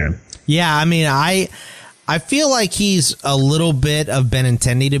league, big fan. Yeah, I mean, I feel like he's a little bit of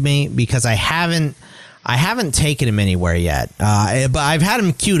Benintendi to me because I haven't taken him anywhere yet. But I've had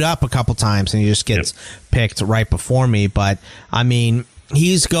him queued up a couple times and he just gets picked right before me. But I mean,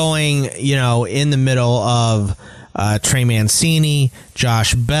 he's going, in the middle of Trey Mancini,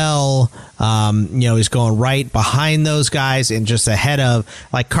 Josh Bell. He's going right behind those guys and just ahead of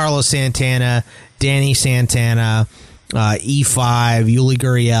like Carlos Santana, Danny Santana, E5, Yuli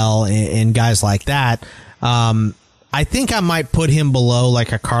Gurriel, and guys like that. I think I might put him below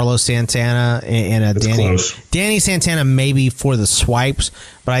like a Carlos Santana and a Danny Santana maybe for the swipes,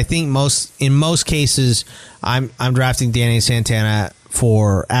 but I think in most cases I'm drafting Danny Santana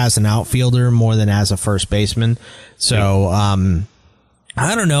as an outfielder more than as a first baseman. So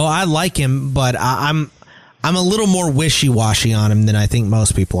I don't know. I like him, but I'm a little more wishy-washy on him than I think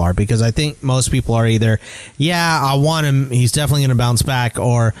most people are, because I think most people are either, I want him, he's definitely going to bounce back,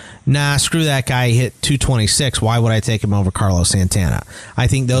 or nah, screw that guy, he hit 226, why would I take him over Carlos Santana? I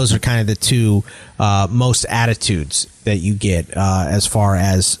think those are kind of the two most attitudes that you get as far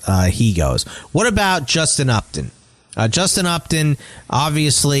as he goes. What about Justin Upton? Justin Upton,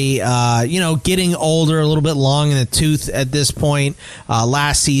 obviously, getting older, a little bit long in the tooth at this point.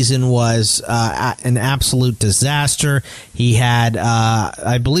 Last season was an absolute disaster. He had,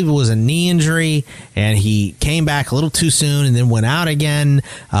 I believe it was a knee injury, and he came back a little too soon and then went out again.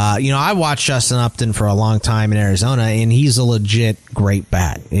 I watched Justin Upton for a long time in Arizona, and he's a legit great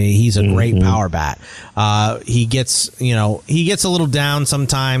bat. He's a great power bat. He gets a little down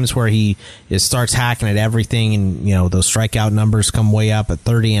sometimes where he starts hacking at everything, and, those strikeout numbers come way up at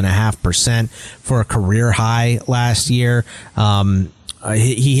 30.5% for a career high last year.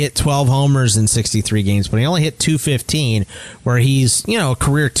 He hit 12 homers in 63 games, but he only hit 215, where he's, a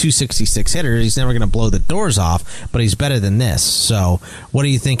career 266 hitter. He's never going to blow the doors off, but he's better than this. So what are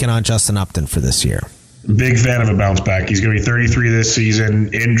you thinking on Justin Upton for this year? Big fan of a bounce back. He's going to be 33 this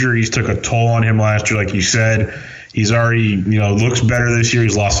season. Injuries took a toll on him last year, like you said. He's already, looks better this year.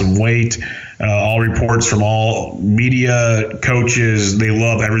 He's lost some weight. All reports from all media, coaches, they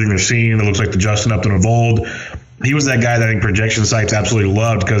love everything they're seeing. It looks like the Justin Upton of old. He was that guy that I think projection sites absolutely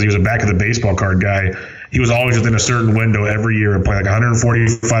loved because he was a back of the baseball card guy. He was always within a certain window every year, playing like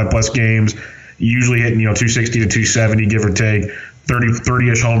 145 plus games, usually hitting 260 to 270, give or take.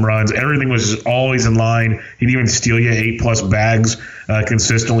 30-ish home runs. Everything was always in line. He'd even steal you 8+ bags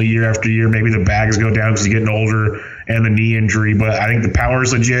consistently year after year. Maybe the bags go down because he's getting older and the knee injury. But I think the power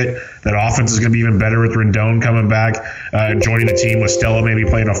is legit. That offense is going to be even better with Rendon coming back, joining the team with Stella maybe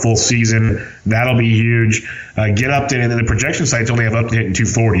playing a full season. That'll be huge. Get Upton, and then the projection sites only have Upton hitting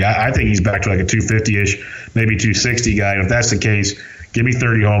 240. I think he's back to like a 250-ish, maybe 260 guy. And if that's the case, give me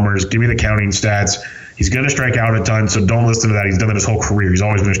 30 homers. Give me the counting stats. He's going to strike out a ton, so don't listen to that. He's done that his whole career. He's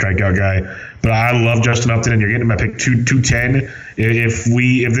always been a strikeout guy. But I love Justin Upton, and you're getting him at pick 210.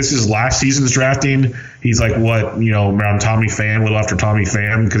 If this is last season's drafting, he's like around Tommy Pham, a little after Tommy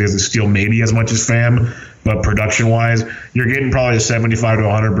Pham, because he doesn't steal maybe as much as Pham. But production-wise, you're getting probably a 75 to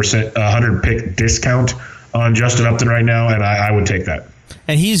 100 pick discount on Justin Upton right now, and I would take that.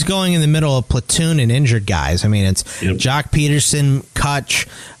 And he's going in the middle of platoon and injured guys. I mean, it's Jock Peterson, Kutch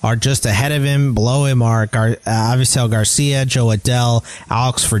are just ahead of him. Below him are Avisail Garcia, Joe Adell,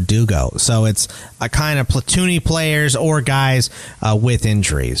 Alex Verdugo. So it's a kind of platoony players or guys with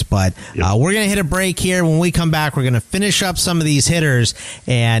injuries. But we're going to hit a break here. When we come back, we're going to finish up some of these hitters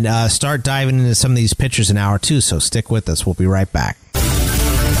and start diving into some of these pitchers in hour two. So stick with us. We'll be right back.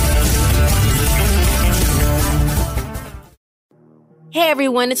 Hey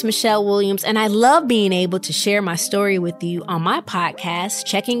everyone, it's Michelle Williams, and I love being able to share my story with you on my podcast,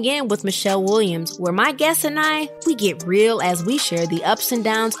 Checking In with Michelle Williams, where my guests and I, we get real as we share the ups and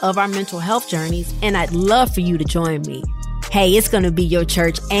downs of our mental health journeys, and I'd love for you to join me. Hey, it's going to be your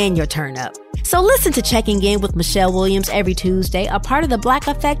church and your turn up. So listen to Checking In with Michelle Williams every Tuesday, a part of the Black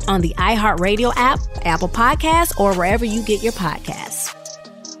Effect on the iHeartRadio app, Apple Podcasts, or wherever you get your podcasts.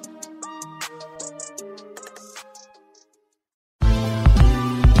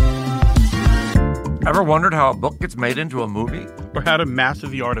 Ever wondered how a book gets made into a movie? Or how to master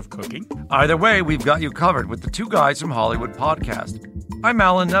the art of cooking? Either way, we've got you covered with the Two Guys from Hollywood podcast. I'm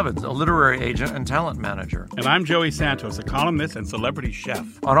Alan Nevins, a literary agent and talent manager. And I'm Joey Santos, a columnist and celebrity chef.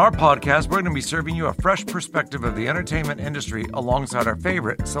 On our podcast, we're going to be serving you a fresh perspective of the entertainment industry alongside our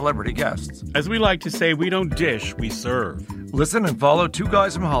favorite celebrity guests. As we like to say, we don't dish, we serve. Listen and follow Two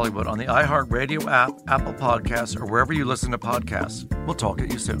Guys from Hollywood on the iHeartRadio app, Apple Podcasts, or wherever you listen to podcasts. We'll talk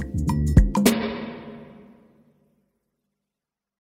at you soon.